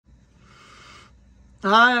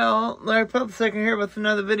Hi all, Larry Powell II here with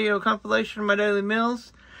another video compilation of my daily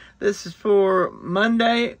meals. This is for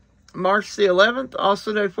Monday, March the 11th,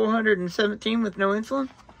 also day 417 with no insulin.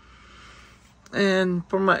 And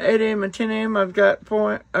for my 8 a.m. and 10 a.m. I've got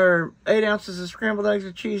 8 ounces of scrambled eggs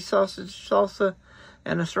with cheese, sausage, salsa,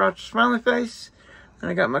 and a sriracha smiley face. And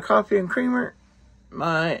I got my coffee and creamer,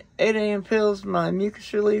 my 8 a.m. pills, my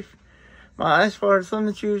mucus relief, my ice water with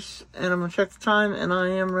lemon juice, and I'm going to check the time, and I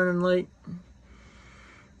am running late.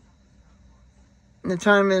 The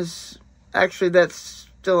time is, actually that's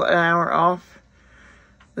still an hour off.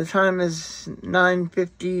 The time is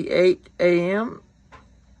 9:58 a.m.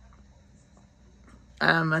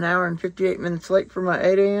 I'm an hour and 58 minutes late for my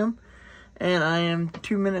 8 a.m. and I am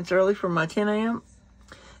 2 minutes early for my 10 a.m.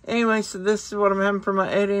 Anyway, so this is what I'm having for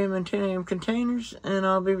my 8 a.m. and 10 a.m. containers, and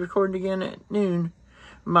I'll be recording again at noon.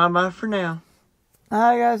 Bye-bye for now.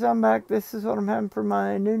 Hi guys, I'm back. This is what I'm having for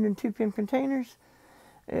my noon and 2 p.m. containers.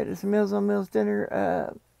 It is a Meals on Meals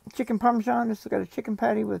dinner, chicken parmesan. This has got a chicken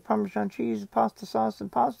patty with parmesan cheese, pasta sauce, and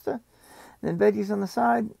pasta. And then veggies on the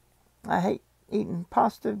side. I hate eating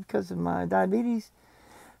pasta because of my diabetes,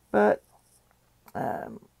 but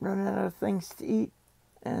I'm running out of things to eat,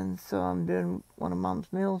 and so I'm doing one of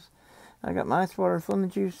Mom's meals. I got my ice water with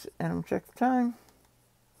lemon juice, and I'm going to check the time.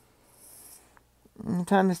 And the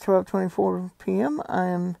time is 12:24 p.m.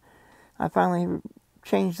 I finally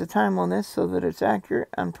change the time on this so that it's accurate.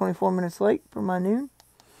 I'm 24 minutes late for my noon.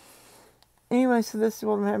 Anyway, so this is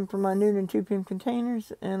what I'm having for my noon and 2 p.m.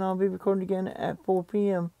 containers, and I'll be recording again at 4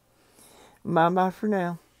 p.m. Bye-bye for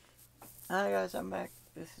now. Hi guys, I'm back.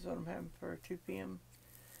 This is what I'm having for 2 p.m.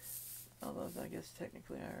 Although I guess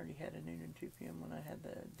technically I already had a noon and 2 p.m. when I had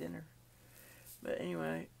the dinner. But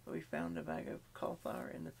anyway, we found a bag of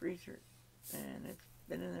cauliflower in the freezer, and it's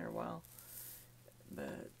been in there a while.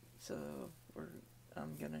 But so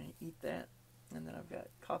I'm going to eat that, and then I've got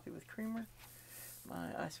coffee with creamer,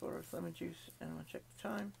 my ice water with lemon juice, and I'm going to check the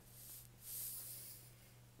time.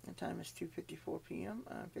 The time is 2:54 p.m.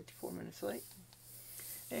 I'm 54 minutes late.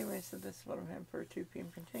 Anyway, so this is what I'm having for a 2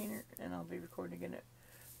 p.m. container, and I'll be recording again at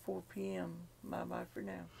 4 p.m. Bye-bye for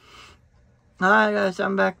now. Hi guys,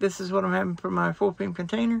 I'm back. This is what I'm having for my 4 p.m.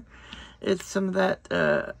 container. It's some of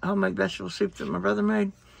that homemade vegetable soup that my brother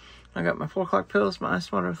made. I got my 4 o'clock pills, my ice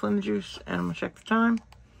water with lemon juice, and I'm going to check the time.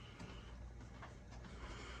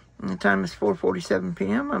 And the time is 4:47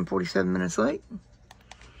 p.m. I'm 47 minutes late.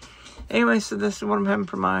 Anyway, so this is what I'm having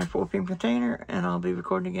for my 4 p.m. container, and I'll be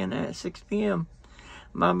recording again at 6 p.m.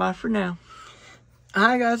 Bye-bye for now.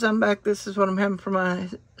 Hi guys, I'm back. This is what I'm having for my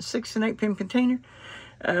 6 and 8 p.m. container.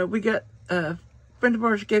 We got a friend of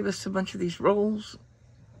ours gave us a bunch of these rolls,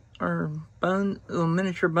 or little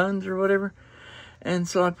miniature buns or whatever. And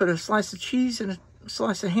so I put a slice of cheese and a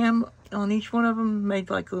slice of ham on each one of them,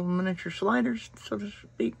 made like little miniature sliders, so to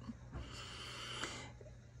speak.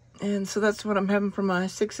 And so that's what I'm having for my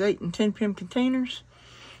 6, 8, and 10 p.m. containers.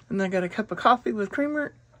 And then I got a cup of coffee with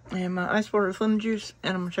creamer and my ice water with lemon juice,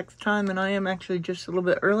 and I'm going to check the time, and I am actually just a little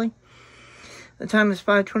bit early. The time is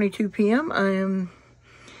 5:22 p.m. I am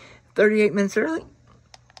 38 minutes early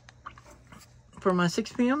for my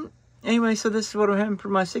 6 p.m. Anyway, so this is what I'm having for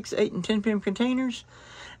my 6, 8, and 10 p.m. containers,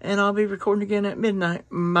 and I'll be recording again at midnight.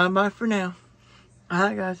 Bye-bye for now.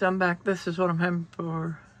 Hi, guys, I'm back. This is what I'm having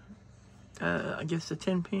for, I guess, the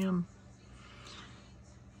 10 p.m.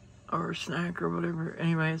 or snack or whatever.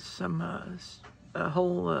 Anyway, it's some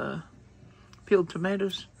whole peeled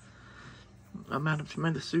tomatoes. I'm out of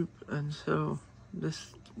tomato soup, and so this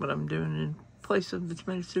is what I'm doing in place of the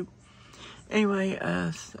tomato soup. Anyway,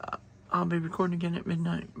 I'll be recording again at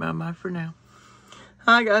midnight. Bye-bye for now.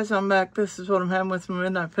 Hi guys, I'm back. This is what I'm having with my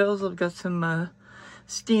midnight pills. I've got some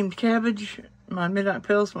steamed cabbage, my midnight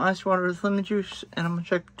pills, my ice water with lemon juice, and I'm going to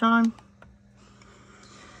check the time.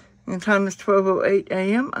 And the time is 12:08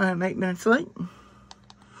 a.m. I'm 8 minutes late.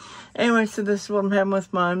 Anyway, so this is what I'm having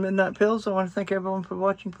with my midnight pills. I want to thank everyone for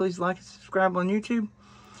watching. Please like and subscribe on YouTube.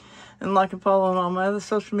 And like and follow on all my other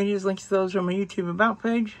social medias. Links to those are on my YouTube About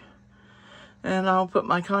page. And I'll put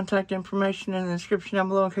my contact information in the description down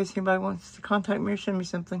below in case anybody wants to contact me or send me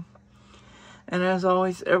something. And as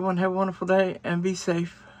always, everyone have a wonderful day and be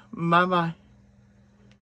safe. Bye-bye.